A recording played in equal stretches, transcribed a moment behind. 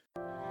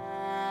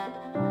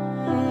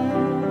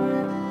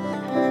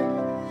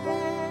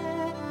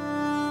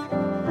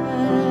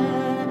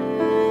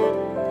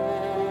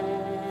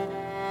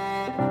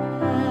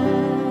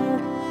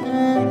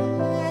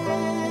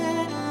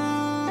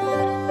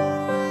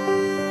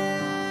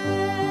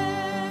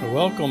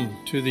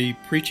Welcome to the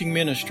preaching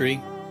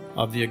ministry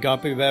of the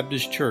Agape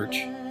Baptist Church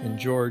in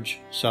George,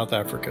 South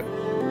Africa.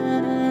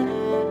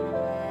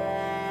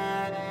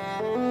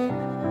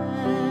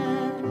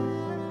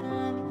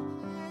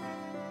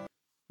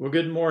 Well,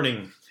 good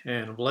morning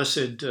and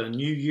blessed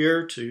New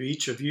Year to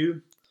each of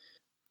you.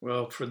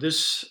 Well, for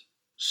this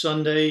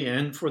Sunday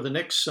and for the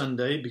next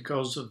Sunday,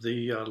 because of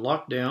the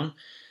lockdown,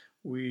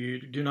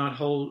 we're not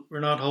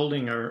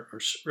holding our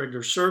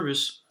regular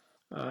service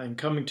and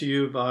coming to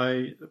you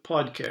by the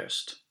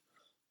podcast.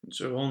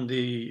 So on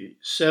the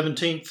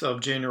 17th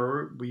of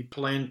January, we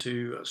plan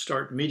to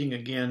start meeting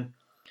again,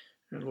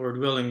 and Lord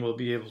willing, we'll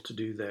be able to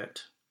do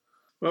that.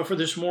 Well, for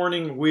this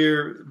morning,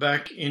 we're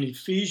back in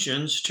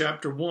Ephesians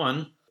chapter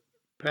 1,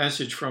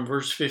 passage from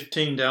verse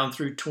 15 down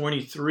through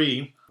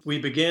 23. We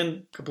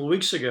began a couple of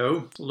weeks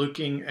ago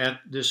looking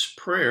at this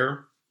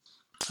prayer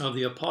of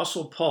the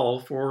Apostle Paul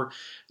for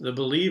the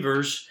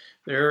believers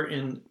there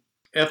in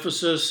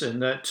Ephesus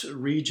and that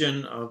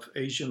region of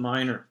Asia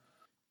Minor.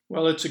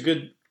 Well, it's a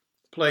good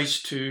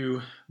place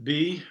to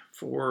be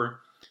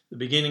for the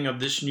beginning of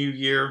this new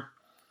year.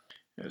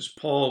 As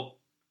Paul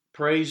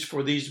prays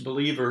for these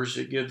believers,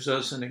 it gives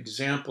us an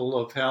example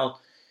of how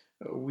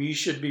we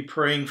should be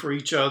praying for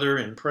each other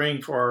and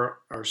praying for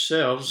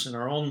ourselves and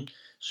our own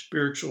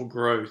spiritual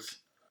growth.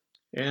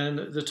 And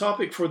the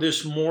topic for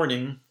this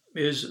morning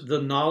is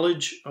the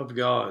knowledge of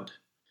God.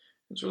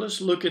 And so let's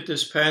look at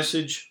this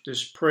passage,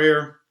 this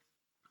prayer,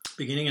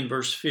 beginning in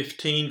verse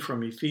 15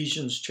 from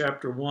Ephesians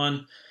chapter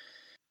 1.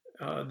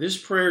 This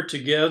prayer,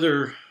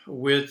 together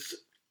with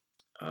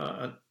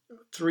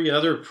three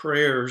other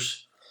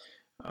prayers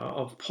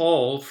of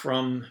Paul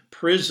from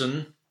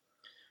prison,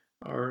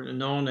 are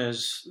known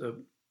as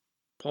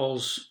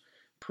Paul's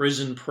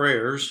prison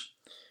prayers.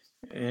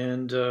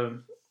 And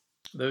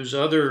those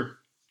other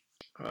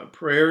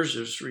prayers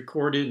is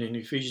recorded in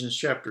Ephesians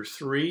chapter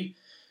 3,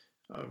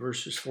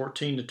 verses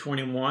 14 to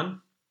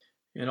 21.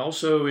 And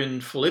also in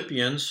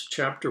Philippians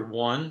chapter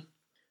 1,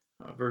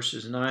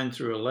 verses 9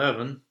 through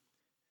 11,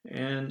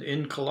 and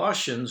in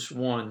Colossians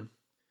 1,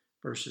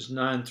 verses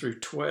 9 through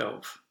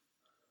 12.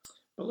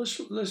 But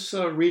let's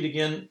read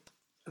again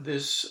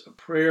this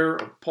prayer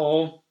of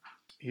Paul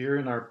here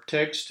in our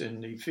text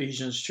in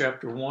Ephesians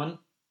chapter 1,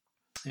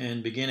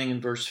 and beginning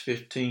in verse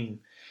 15.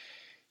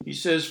 He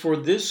says, "For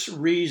this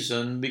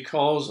reason,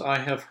 because I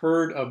have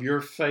heard of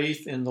your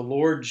faith in the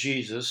Lord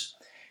Jesus,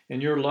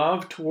 and your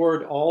love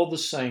toward all the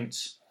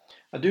saints,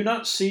 I do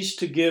not cease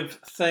to give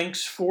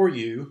thanks for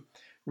you,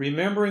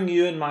 remembering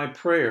you in my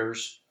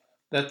prayers,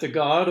 that the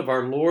God of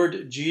our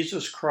Lord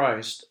Jesus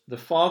Christ, the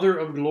Father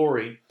of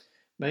glory,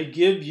 may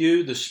give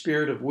you the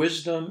spirit of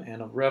wisdom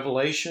and of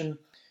revelation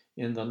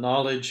in the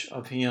knowledge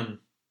of him,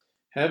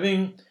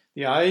 having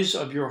the eyes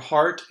of your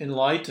heart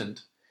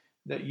enlightened,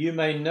 that you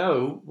may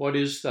know what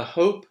is the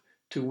hope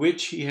to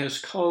which he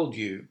has called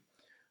you,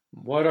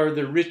 what are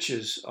the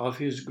riches of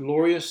his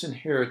glorious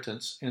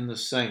inheritance in the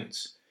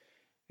saints,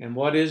 and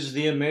what is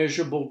the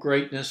immeasurable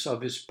greatness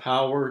of his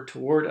power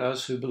toward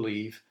us who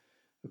believe,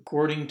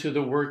 according to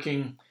the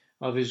working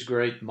of his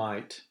great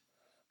might,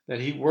 that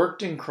he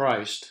worked in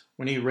Christ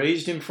when he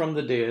raised him from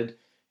the dead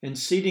and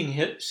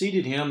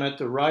seated him at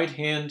the right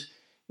hand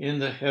in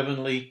the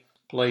heavenly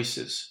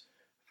places,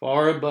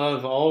 far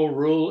above all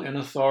rule and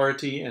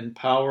authority and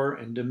power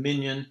and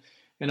dominion,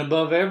 and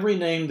above every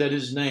name that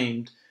is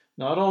named,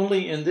 not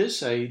only in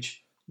this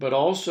age, but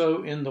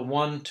also in the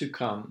one to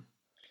come.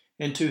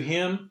 And to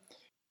him,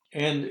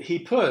 and he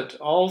put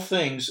all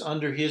things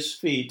under his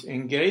feet,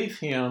 and gave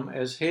him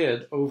as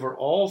head over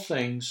all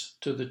things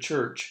to the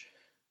church,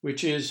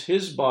 which is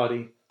his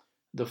body,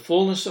 the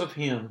fullness of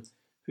him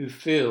who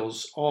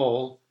fills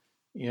all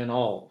in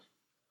all."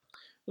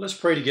 Let's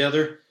pray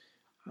together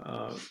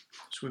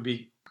as we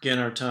begin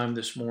our time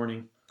this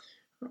morning.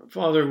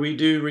 Father, we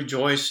do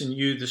rejoice in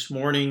you this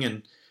morning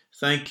and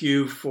thank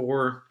you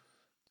for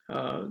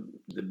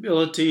the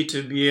ability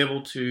to be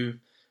able to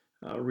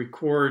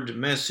record a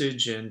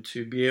message and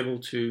to be able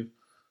to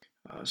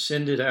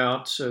send it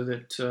out so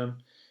that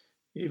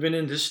even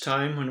in this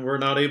time when we're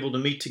not able to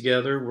meet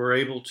together, we're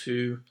able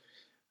to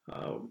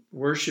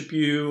worship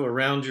you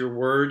around your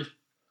word.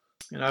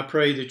 And I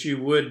pray that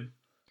you would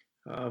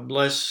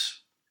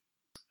bless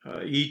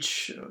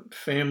each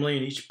family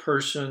and each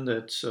person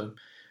that's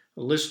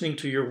listening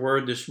to your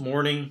word this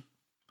morning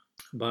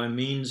by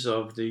means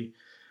of the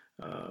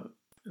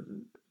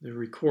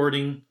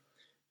recording.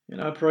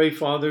 And I pray,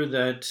 Father,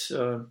 that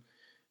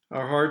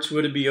our hearts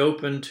would be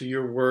open to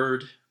your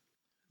word,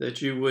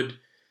 that you would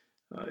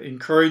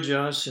encourage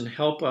us and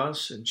help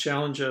us and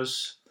challenge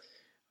us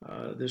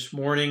this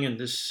morning and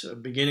this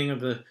beginning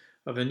of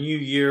a new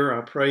year. I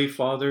pray,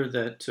 Father,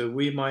 that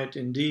we might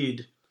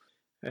indeed,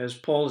 as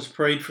Paul has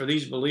prayed for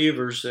these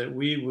believers, that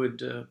we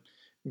would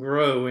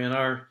grow in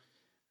our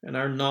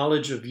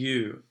knowledge of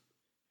you,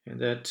 and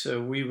that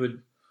we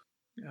would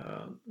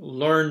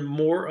learn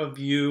more of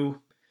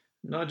you,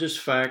 not just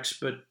facts,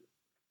 but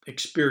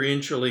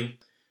experientially,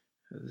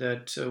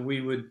 that we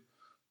would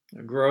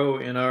grow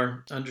in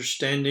our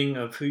understanding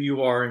of who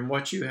you are and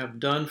what you have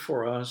done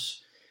for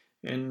us,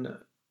 and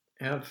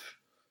have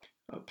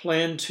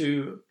planned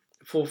to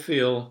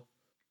fulfill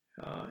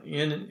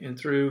in and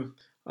through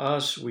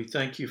us. We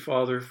thank you,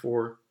 Father,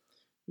 for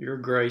your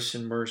grace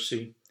and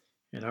mercy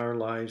in our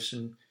lives.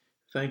 And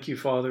thank you,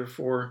 Father,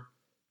 for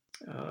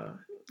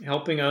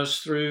helping us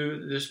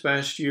through this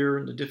past year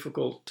and the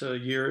difficult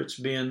year it's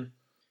been.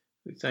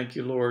 We thank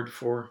you, Lord,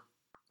 for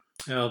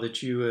how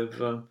that you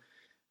have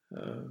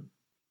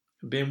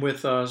been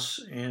with us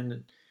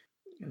and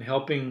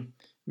helping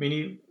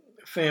many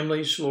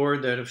families,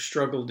 Lord, that have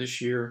struggled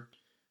this year.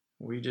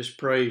 We just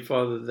pray,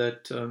 Father,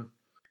 that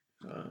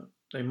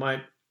they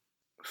might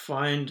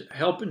find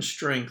help and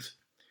strength,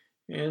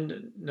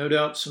 and no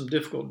doubt some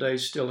difficult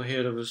days still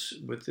ahead of us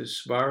with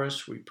this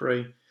virus. We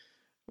pray,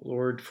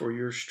 Lord, for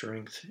your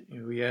strength,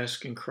 and we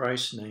ask in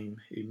Christ's name,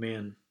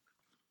 amen.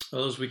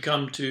 Well, as we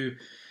come to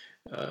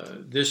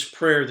this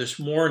prayer this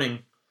morning,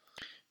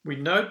 we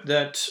note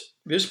that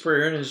this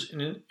prayer,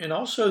 and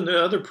also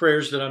the other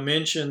prayers that I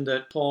mentioned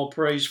that Paul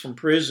prays from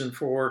prison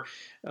for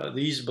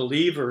these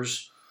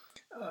believers,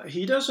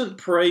 he doesn't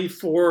pray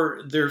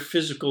for their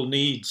physical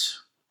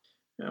needs.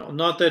 Now,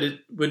 not that it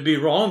would be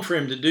wrong for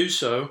him to do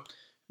so.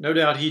 No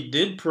doubt he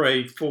did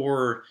pray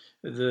for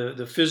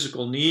the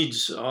physical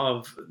needs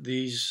of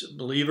these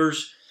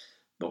believers.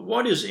 But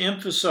what is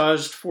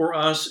emphasized for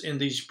us in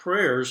these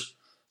prayers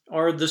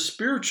are the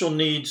spiritual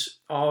needs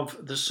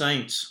of the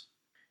saints.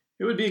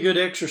 It would be a good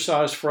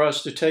exercise for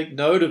us to take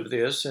note of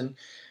this and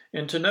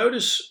to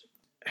notice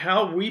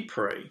how we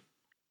pray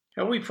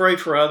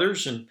for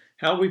others and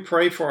how we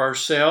pray for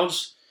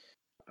ourselves.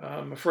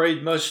 I'm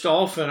afraid most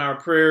often our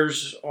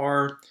prayers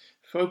are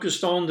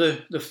focused on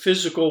the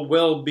physical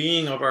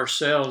well-being of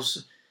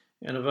ourselves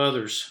and of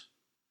others.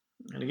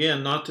 And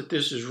again, not that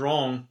this is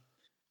wrong,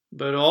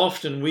 but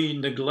often we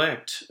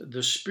neglect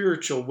the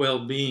spiritual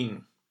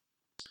well-being,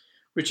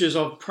 which is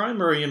of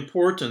primary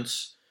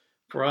importance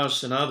for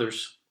us and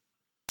others.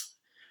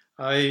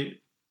 I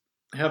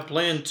have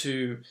planned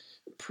to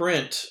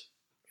print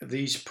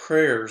these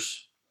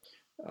prayers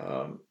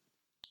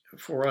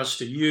for us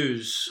to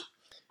use,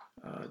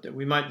 that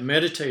we might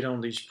meditate on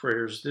these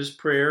prayers. This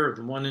prayer,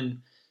 the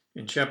one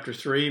in chapter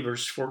 3,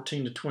 verse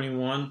 14 to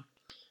 21,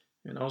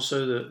 and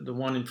also the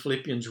one in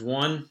Philippians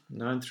 1,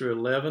 9 through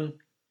 11,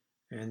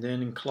 and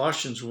then in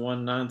Colossians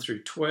 1, 9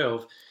 through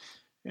 12.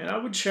 And I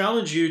would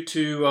challenge you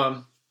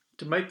to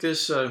make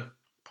this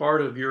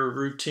part of your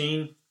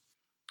routine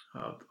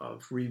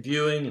of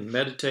reviewing and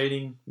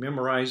meditating,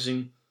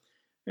 memorizing.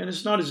 And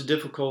it's not as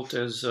difficult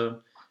as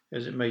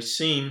it may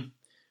seem,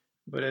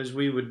 but as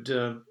we would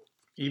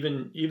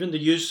even the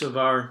use of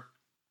our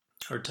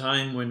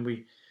time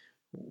when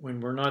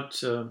we're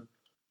not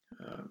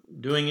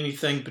doing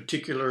anything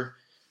particular,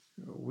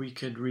 we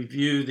could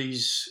review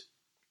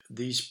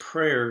these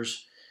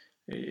prayers.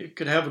 It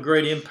could have a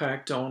great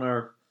impact on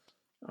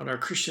our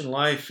Christian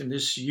life in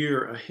this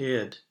year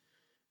ahead,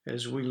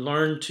 as we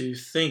learn to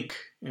think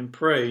and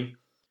pray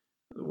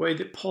the way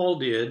that Paul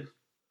did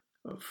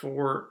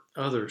for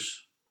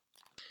others.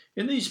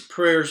 In these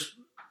prayers,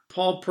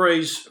 Paul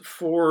prays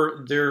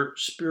for their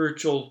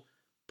spiritual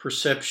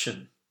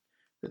perception,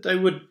 that they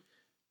would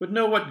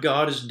know what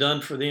God has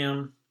done for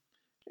them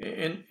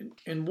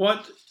and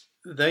what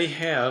they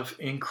have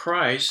in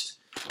Christ,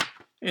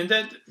 and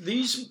that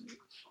these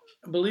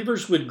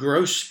believers would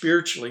grow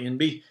spiritually and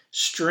be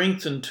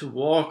strengthened to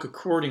walk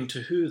according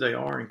to who they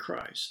are in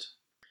Christ.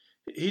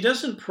 He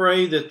doesn't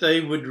pray that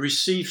they would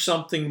receive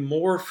something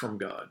more from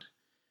God,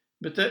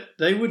 but that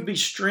they would be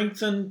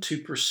strengthened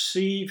to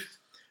perceive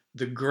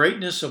the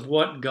greatness of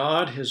what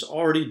God has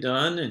already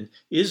done and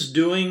is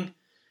doing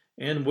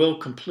and will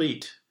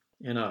complete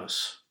in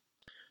us.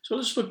 So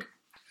let's look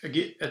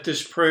again at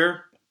this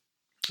prayer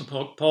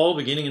of Paul,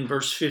 beginning in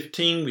verse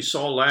 15. We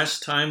saw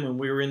last time when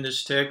we were in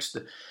this text,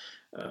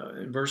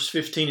 in verse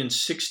 15 and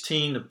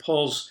 16, of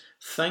Paul's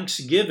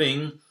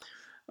thanksgiving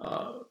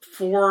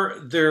for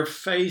their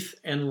faith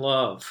and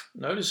love.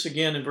 Notice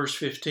again in verse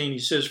 15, he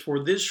says,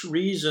 "For this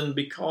reason,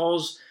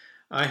 because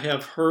I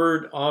have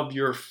heard of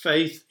your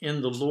faith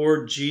in the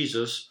Lord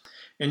Jesus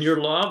and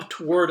your love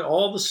toward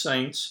all the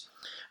saints,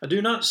 I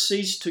do not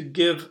cease to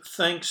give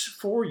thanks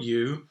for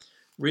you,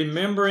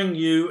 remembering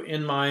you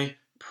in my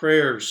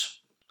prayers."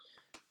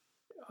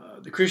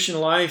 The Christian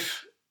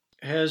life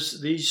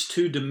has these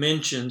two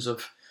dimensions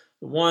of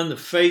one, the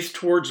faith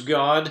towards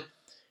God,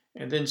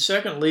 and then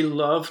secondly,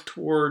 love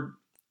toward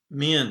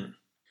men.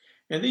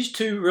 And these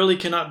two really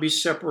cannot be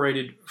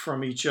separated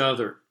from each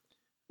other.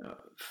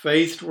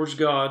 Faith towards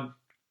God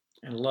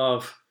and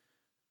love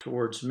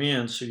towards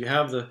men. So you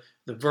have the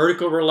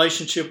vertical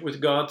relationship with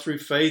God through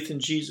faith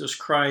in Jesus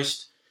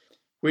Christ,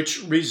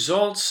 which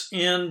results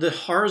in the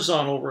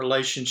horizontal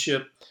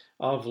relationship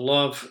of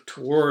love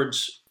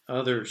towards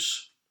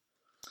others.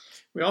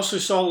 We also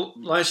saw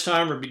last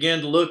time, or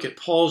began to look at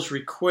Paul's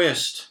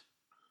request.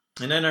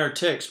 And in our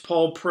text,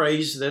 Paul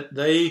prays that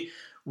they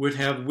would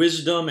have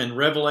wisdom and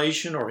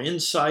revelation or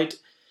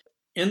insight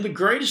in the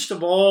greatest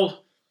of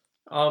all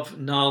of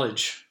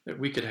knowledge that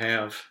we could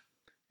have.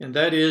 And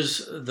that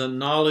is the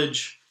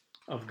knowledge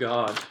of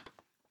God.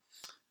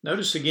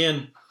 Notice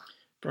again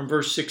from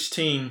verse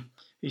 16,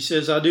 he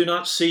says, I do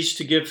not cease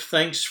to give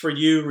thanks for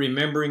you,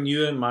 remembering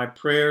you in my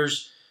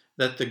prayers,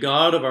 that the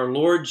God of our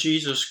Lord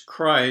Jesus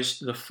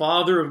Christ, the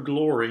Father of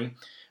glory,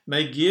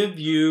 may give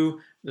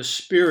you the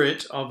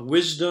spirit of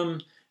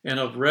wisdom and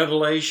of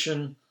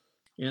revelation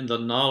in the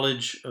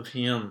knowledge of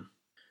him.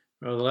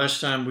 Well, the last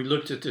time we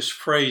looked at this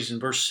phrase in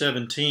verse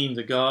 17,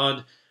 the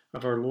God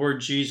of our Lord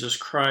Jesus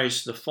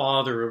Christ, the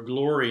Father of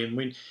glory, and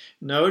we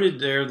noted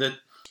there that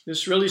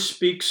this really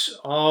speaks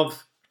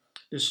of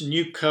this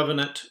new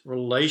covenant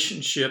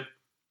relationship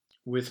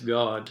with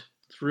God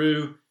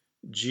through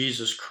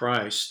Jesus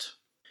Christ.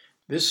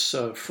 This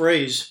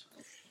phrase,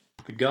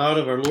 the God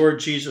of our Lord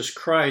Jesus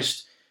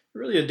Christ,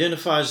 really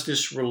identifies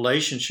this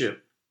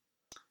relationship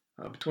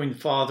between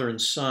Father and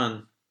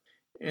Son.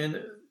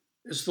 And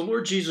as the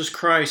Lord Jesus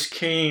Christ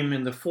came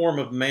in the form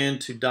of man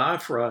to die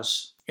for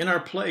us in our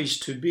place,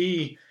 to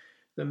be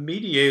the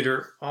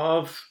mediator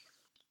of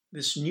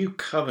this new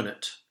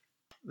covenant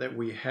that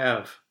we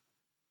have,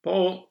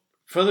 Paul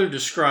further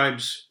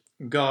describes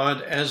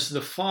God as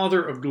the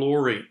Father of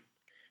glory.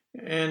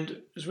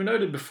 And as we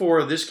noted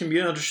before, this can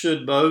be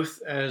understood both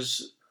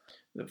as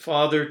the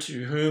Father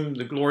to whom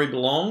the glory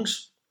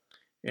belongs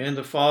and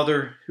the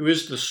Father who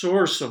is the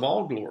source of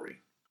all glory.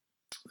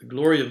 The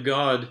glory of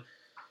God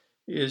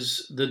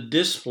is the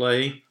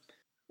display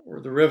or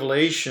the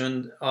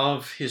revelation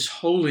of his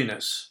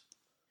holiness.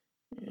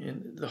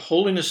 And the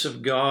holiness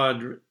of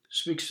God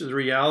speaks to the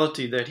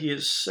reality that he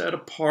is set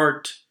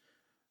apart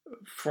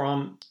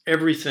from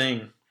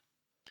everything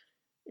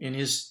in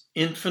his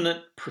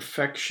infinite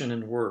perfection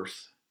and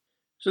worth.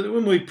 So that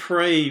when we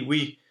pray,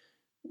 we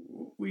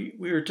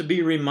are to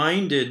be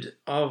reminded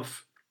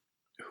of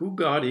who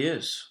God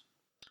is.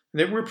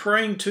 That we're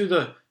praying to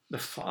the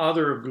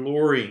Father of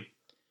glory,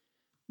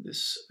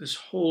 this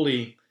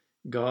holy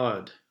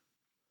God.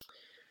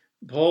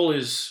 Paul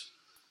is,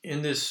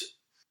 in this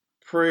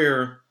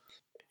prayer,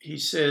 he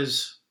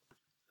says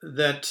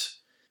that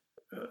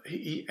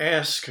he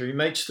asks, or he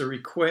makes the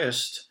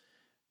request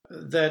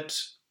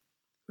that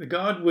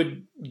God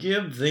would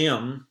give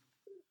them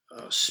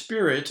a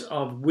spirit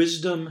of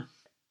wisdom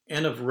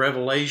and of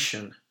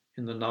revelation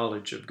in the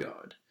knowledge of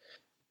God.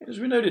 As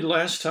we noted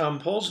last time,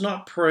 Paul's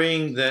not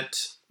praying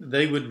that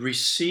they would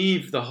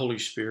receive the Holy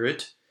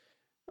Spirit,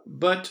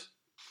 but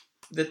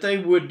that they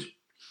would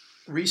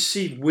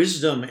receive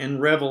wisdom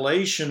and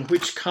revelation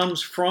which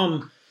comes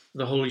from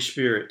the Holy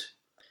Spirit.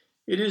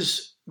 It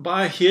is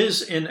by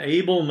his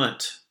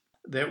enablement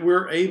that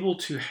we're able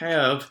to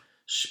have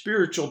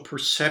spiritual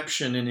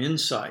perception and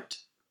insight.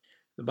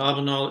 The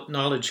Bible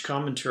Knowledge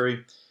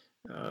Commentary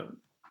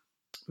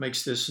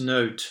makes this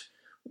note.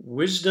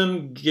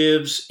 Wisdom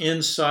gives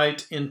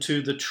insight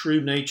into the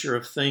true nature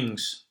of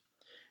things,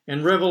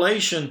 and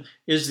revelation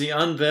is the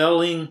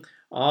unveiling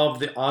of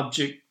the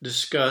object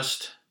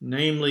discussed,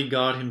 namely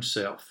God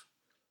himself.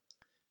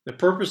 The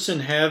purpose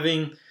in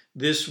having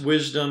this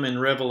wisdom and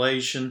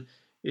revelation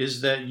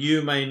is that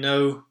you may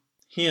know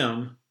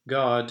him,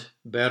 God,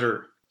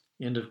 better.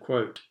 End of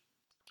quote.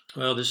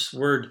 Well, this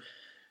word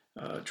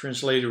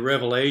translated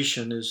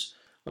revelation is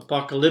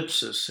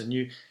apocalypsis, and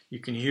you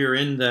can hear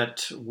in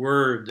that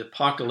word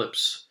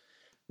apocalypse,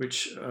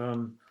 which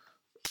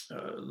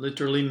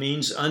literally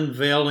means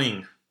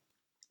unveiling.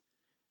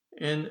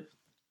 And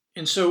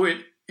so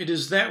it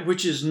is that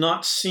which is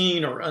not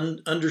seen or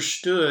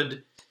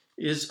understood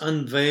is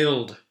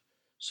unveiled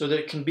so that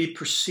it can be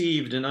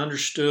perceived and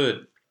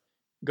understood.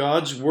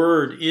 God's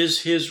word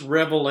is his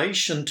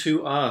revelation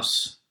to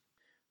us.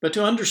 But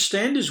to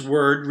understand his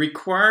word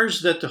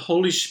requires that the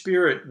Holy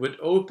Spirit would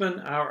open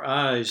our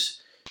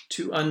eyes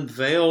to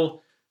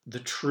unveil the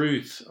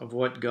truth of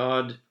what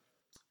God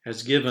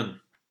has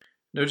given.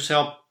 Notice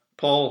how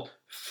Paul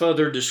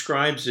further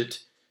describes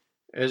it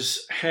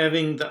as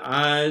having the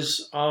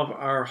eyes of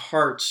our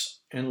hearts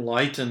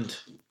enlightened.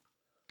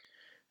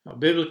 Now,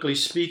 biblically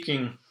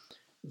speaking,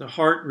 the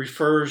heart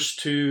refers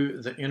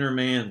to the inner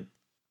man.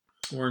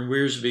 Warren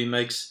Wiersbe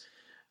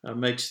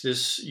makes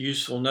this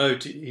useful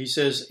note. He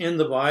says, in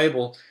the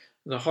Bible,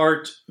 the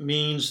heart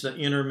means the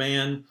inner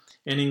man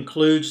and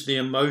includes the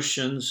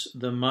emotions,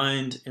 the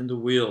mind, and the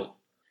will.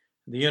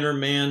 The inner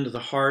man, the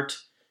heart,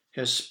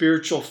 has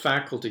spiritual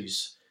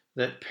faculties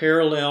that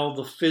parallel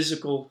the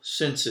physical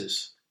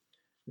senses.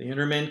 The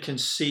inner man can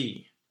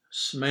see,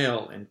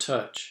 smell, and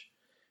touch.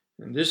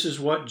 And this is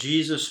what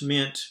Jesus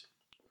meant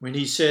when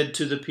he said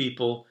to the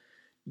people,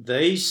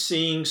 they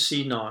seeing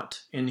see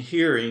not, and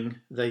hearing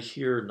they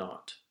hear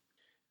not.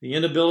 The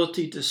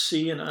inability to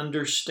see and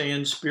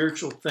understand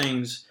spiritual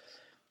things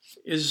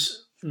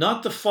is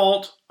not the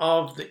fault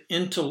of the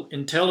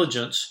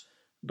intelligence,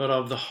 but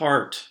of the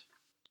heart.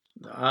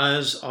 The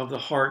eyes of the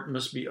heart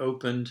must be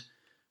opened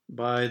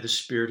by the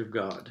Spirit of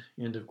God.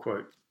 End of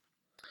quote.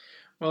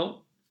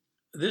 Well,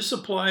 this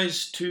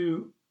applies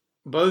to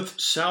both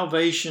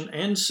salvation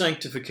and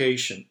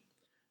sanctification.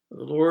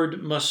 The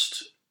Lord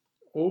must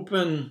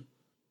open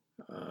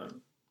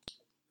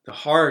the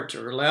heart,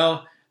 or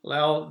allow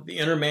the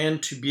inner man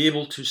to be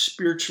able to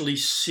spiritually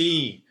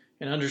see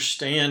and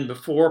understand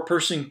before a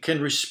person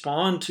can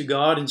respond to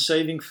God in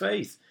saving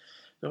faith.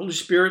 The Holy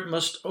Spirit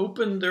must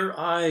open their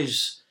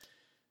eyes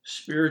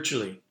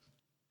spiritually.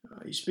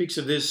 He speaks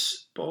of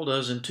this, Paul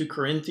does, in 2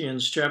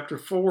 Corinthians chapter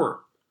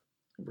 4,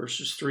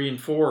 verses 3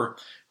 and 4,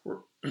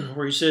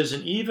 where he says,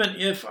 "And even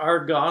if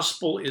our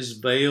gospel is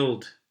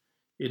veiled,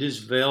 it is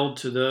veiled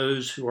to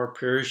those who are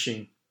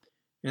perishing.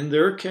 In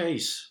their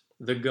case,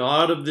 the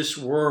God of this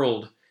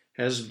world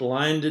has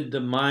blinded the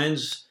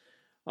minds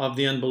of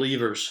the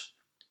unbelievers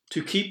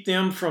to keep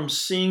them from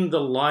seeing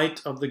the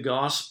light of the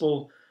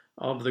gospel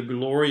of the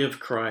glory of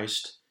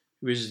Christ,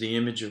 who is the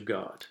image of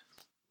God."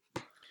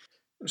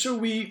 So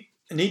we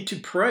need to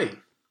pray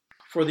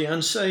for the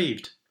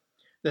unsaved,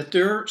 that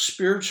their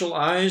spiritual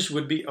eyes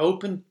would be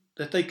open,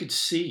 that they could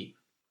see,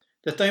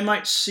 that they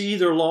might see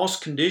their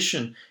lost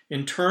condition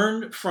and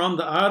turn from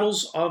the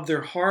idols of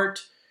their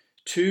heart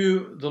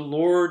to the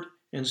Lord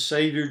and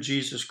Savior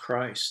Jesus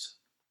Christ.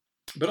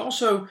 But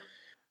also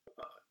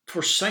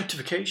for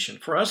sanctification,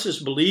 for us as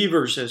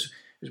believers, as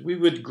we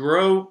would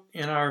grow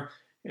in our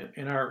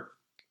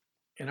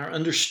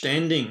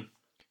understanding,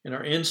 in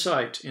our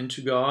insight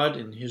into God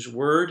and His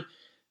Word,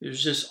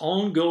 there's this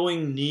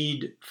ongoing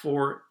need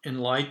for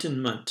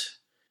enlightenment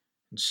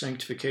and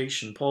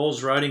sanctification.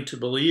 Paul's writing to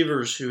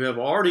believers who have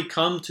already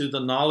come to the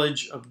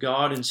knowledge of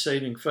God in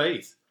saving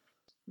faith.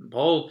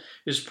 Paul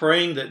is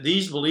praying that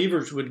these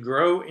believers would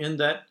grow in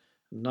that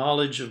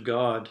knowledge of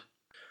God.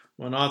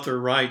 One author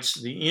writes,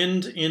 "The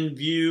end in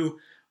view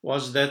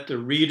was that the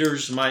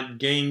readers might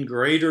gain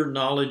greater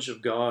knowledge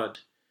of God."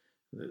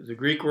 The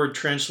Greek word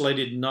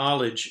translated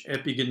knowledge,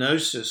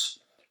 epigenosis,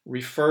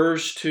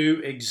 refers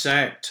to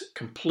exact,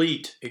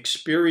 complete,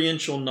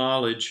 experiential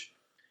knowledge,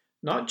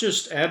 not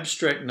just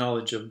abstract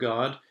knowledge of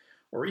God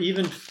or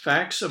even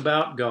facts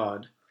about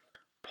God.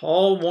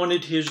 Paul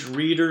wanted his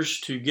readers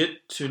to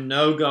get to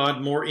know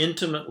God more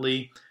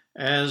intimately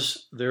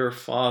as their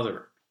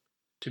Father,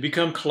 to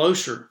become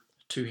closer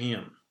to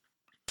Him.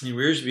 And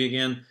Wiersbe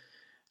again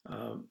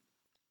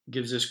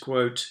gives this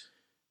quote,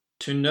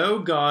 "To know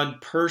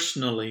God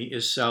personally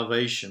is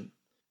salvation.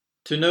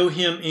 To know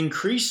Him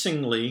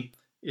increasingly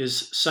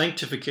is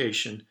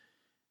sanctification,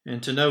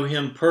 and to know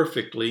Him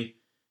perfectly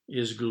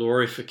is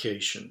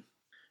glorification."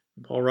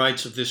 Paul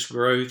writes of this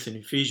growth in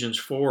Ephesians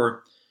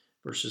 4,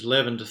 verses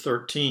 11 to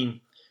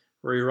 13,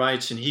 where he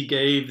writes, "And He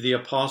gave the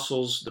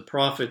apostles, the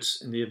prophets,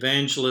 and the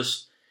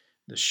evangelists,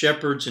 the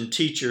shepherds and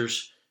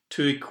teachers,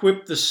 to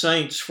equip the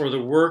saints for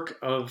the work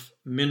of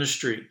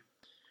ministry,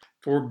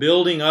 for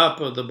building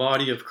up of the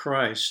body of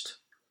Christ."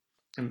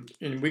 And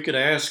we could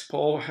ask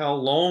Paul, how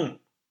long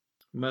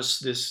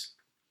must this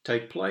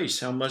take place?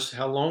 How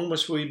long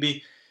must we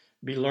be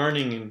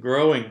learning and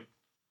growing?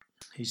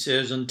 He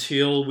says,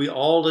 "Until we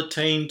all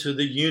attain to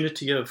the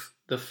unity of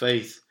the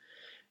faith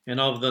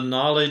and of the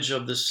knowledge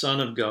of the Son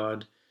of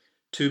God,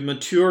 to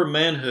mature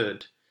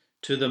manhood,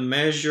 to the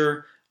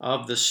measure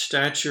of the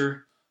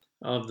stature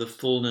of the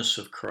fullness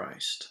of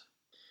Christ."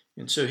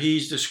 And so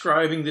he's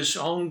describing this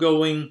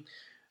ongoing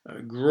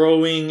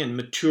growing and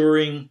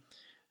maturing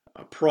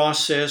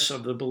process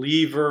of the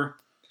believer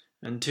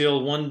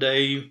until one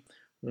day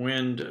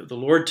when the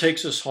Lord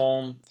takes us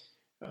home,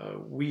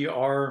 we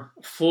are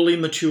fully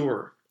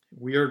mature.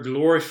 We are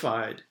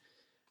glorified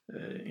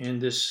in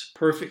this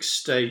perfect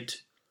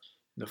state,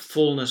 the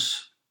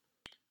fullness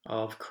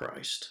of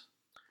Christ.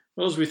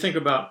 Well, as we think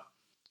about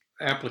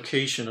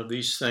application of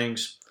these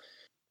things,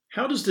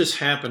 how does this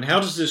happen?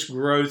 How does this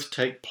growth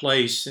take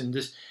place in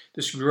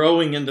this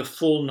growing in the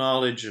full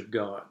knowledge of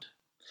God?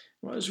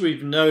 Well, as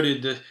we've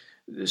noted,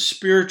 the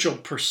spiritual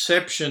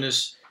perception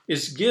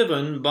is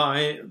given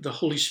by the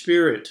Holy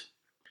Spirit.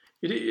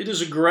 It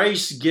is a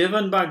grace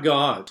given by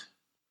God.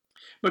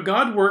 But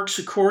God works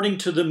according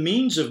to the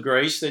means of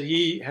grace that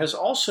He has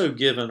also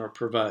given or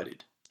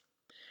provided.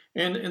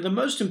 And the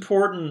most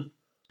important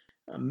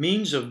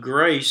means of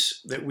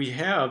grace that we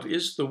have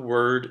is the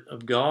Word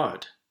of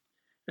God.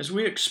 As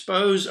we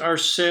expose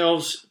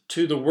ourselves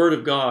to the Word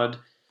of God,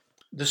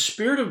 the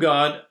Spirit of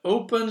God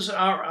opens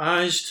our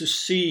eyes to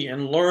see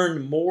and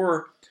learn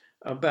more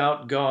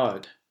about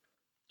God.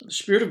 The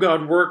Spirit of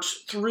God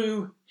works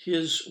through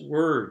His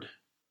Word.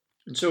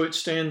 And so it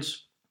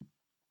stands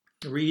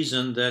to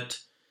reason that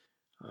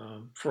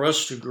for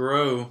us to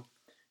grow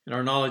in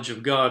our knowledge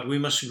of God, we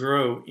must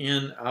grow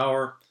in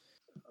our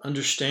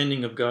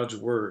understanding of God's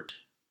Word.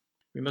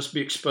 We must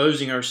be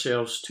exposing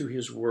ourselves to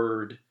His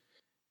Word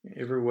in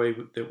every way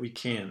that we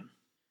can.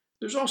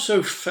 There's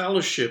also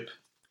fellowship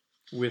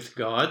with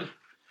God.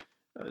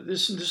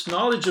 This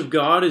knowledge of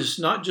God is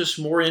not just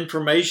more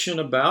information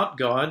about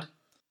God,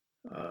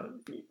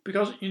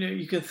 because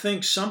you can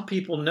think some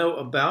people know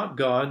about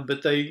God,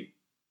 but they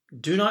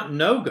do not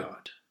know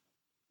God.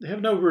 They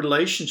have no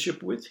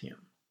relationship with Him.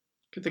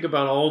 You can think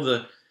about all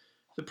the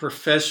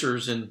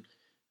professors and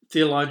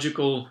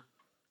theological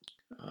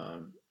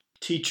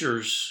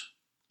teachers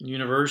in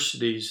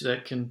universities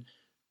that can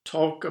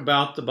talk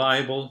about the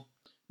Bible,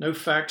 know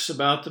facts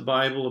about the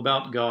Bible,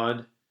 about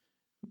God,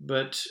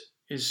 but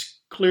it's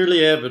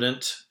clearly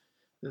evident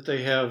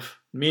that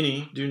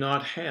many do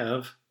not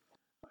have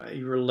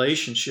a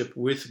relationship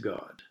with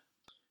God.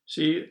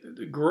 See,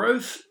 the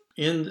growth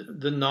in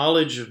the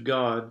knowledge of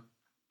God,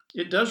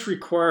 it does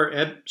require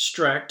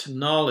abstract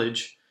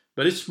knowledge,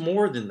 but it's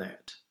more than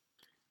that.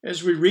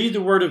 As we read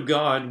the Word of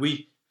God,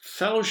 we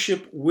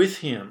fellowship with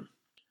Him.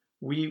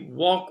 We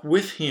walk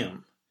with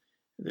Him.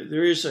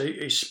 There is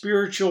a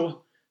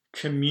spiritual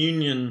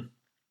communion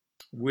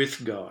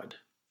with God.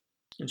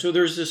 And so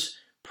there's this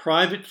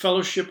private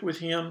fellowship with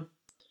Him.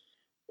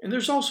 And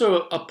there's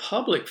also a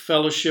public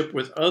fellowship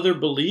with other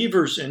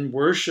believers in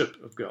worship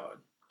of God.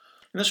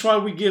 And that's why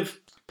we give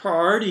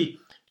priority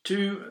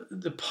to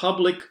the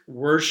public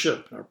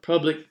worship, our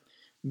public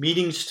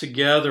meetings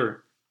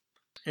together.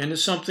 And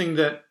it's something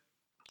that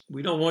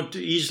we don't want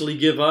to easily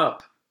give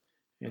up.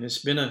 And it's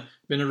been a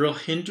real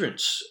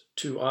hindrance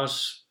to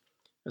us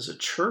as a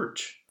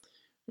church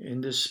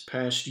in this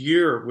past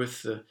year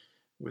with the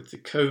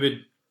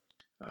COVID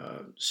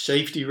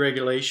safety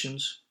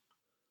regulations.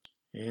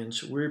 And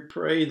so we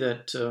pray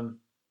that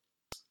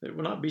it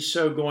will not be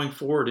so going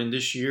forward in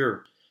this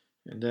year,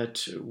 and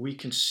that we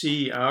can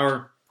see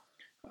our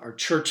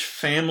church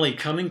family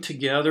coming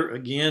together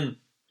again,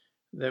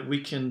 that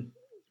we can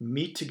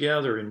meet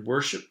together and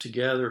worship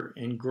together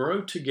and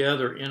grow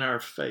together in our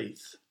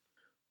faith.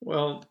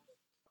 Well,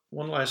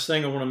 one last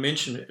thing I want to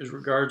mention is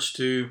regards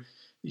to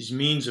these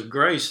means of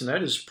grace, and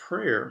that is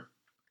prayer.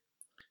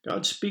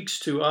 God speaks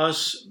to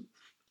us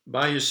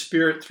by His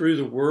Spirit through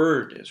the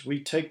Word as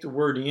we take the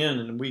Word in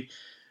and we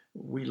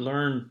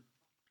learn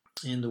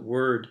in the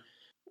Word.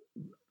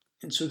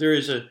 And so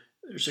there's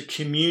a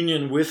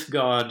communion with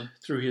God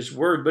through His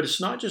Word, but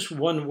it's not just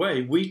one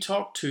way. We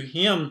talk to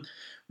Him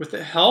with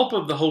the help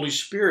of the Holy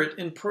Spirit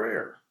in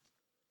prayer.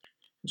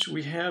 And so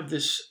we have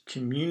this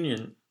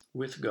communion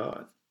with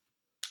God,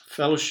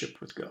 fellowship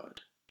with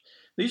God.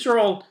 These are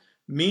all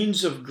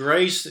means of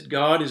grace that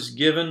God has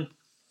given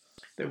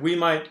that we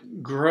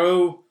might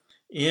grow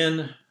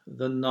in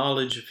the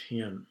knowledge of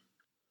Him.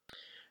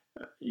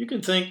 You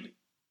can think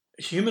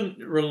human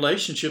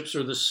relationships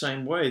are the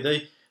same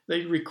way.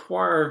 They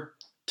require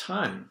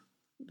time.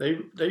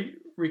 They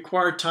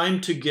require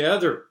time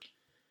together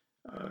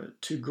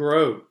to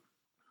grow.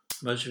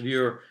 Most of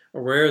you are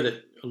aware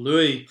that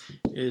Louis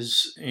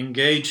is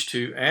engaged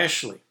to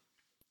Ashley.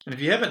 And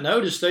if you haven't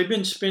noticed, they've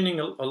been spending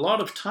a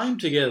lot of time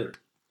together.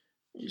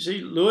 You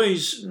see, Louis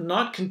is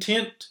not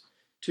content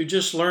to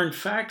just learn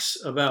facts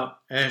about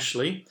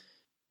Ashley.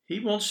 He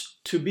wants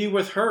to be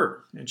with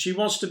her, and she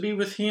wants to be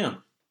with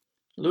him.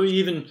 Louis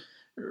even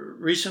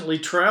recently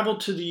traveled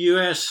to the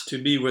U.S.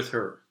 to be with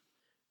her.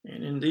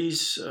 And in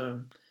these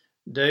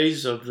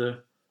days of the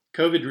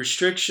COVID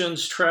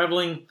restrictions,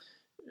 traveling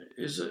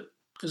is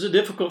a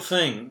difficult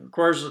thing. It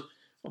requires a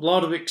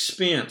lot of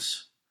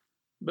expense.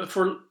 But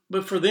for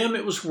them,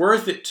 it was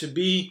worth it to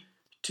be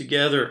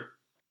together.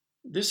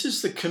 This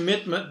is the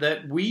commitment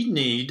that we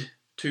need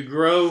to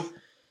grow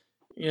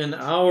in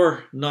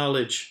our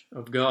knowledge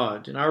of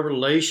God, in our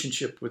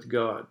relationship with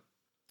God.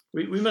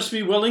 We must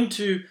be willing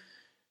to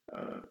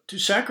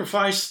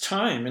sacrifice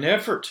time and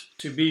effort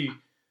to be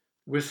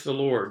with the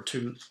Lord,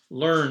 to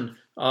learn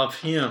of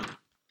Him.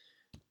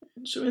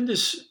 And so in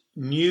this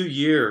new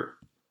year,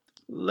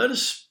 let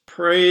us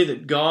pray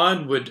that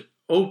God would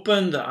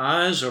open the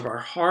eyes of our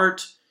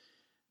heart,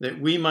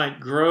 that we might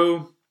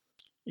grow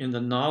in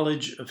the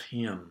knowledge of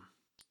Him.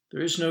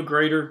 There is no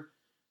greater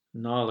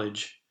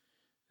knowledge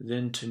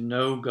than to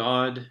know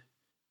God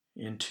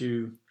and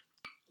to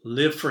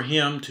live for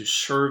Him, to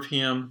serve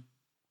Him.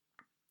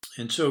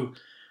 And so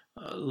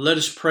let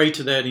us pray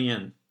to that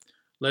end.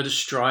 Let us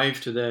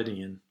strive to that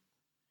end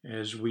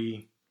as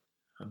we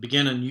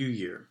begin a new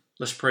year.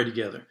 Let's pray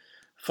together.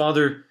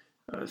 Father,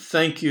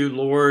 thank you,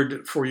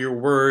 Lord, for your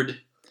word.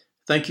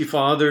 Thank you,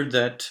 Father,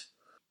 that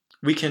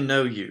we can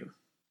know you.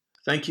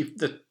 Thank you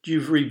that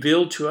you've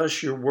revealed to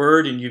us your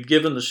word, and you've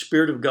given the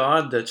Spirit of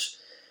God that's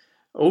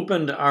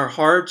opened our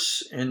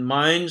hearts and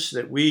minds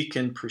that we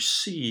can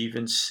perceive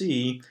and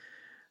see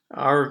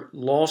our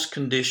lost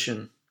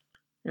condition,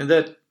 and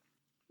that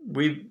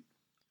we,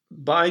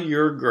 by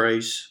your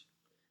grace,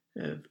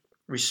 have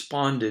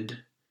responded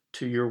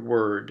to your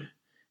word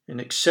and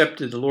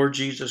accepted the Lord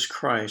Jesus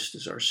Christ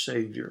as our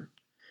Savior.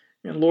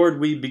 And Lord,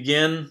 we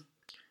begin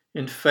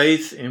in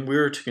faith, and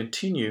we're to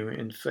continue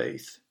in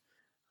faith,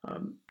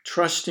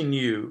 trusting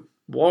you,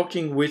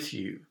 walking with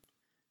you.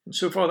 And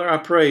so, Father, I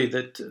pray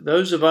that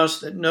those of us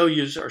that know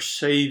you as our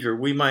Savior,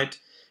 we might,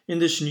 in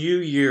this new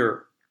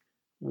year,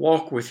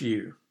 walk with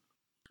you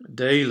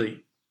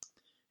daily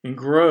and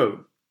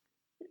grow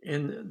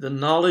in the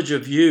knowledge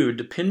of you,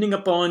 depending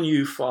upon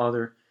you,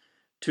 Father,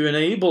 to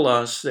enable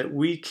us that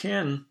we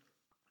can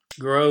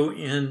grow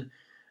in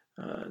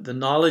the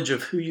knowledge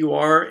of who you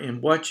are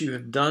and what you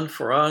have done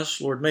for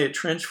us. Lord, may it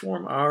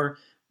transform our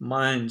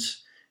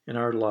minds and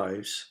our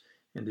lives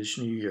in this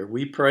new year.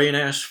 We pray and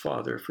ask,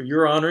 Father, for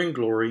your honor and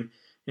glory.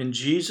 In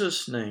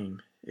Jesus'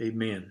 name,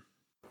 amen.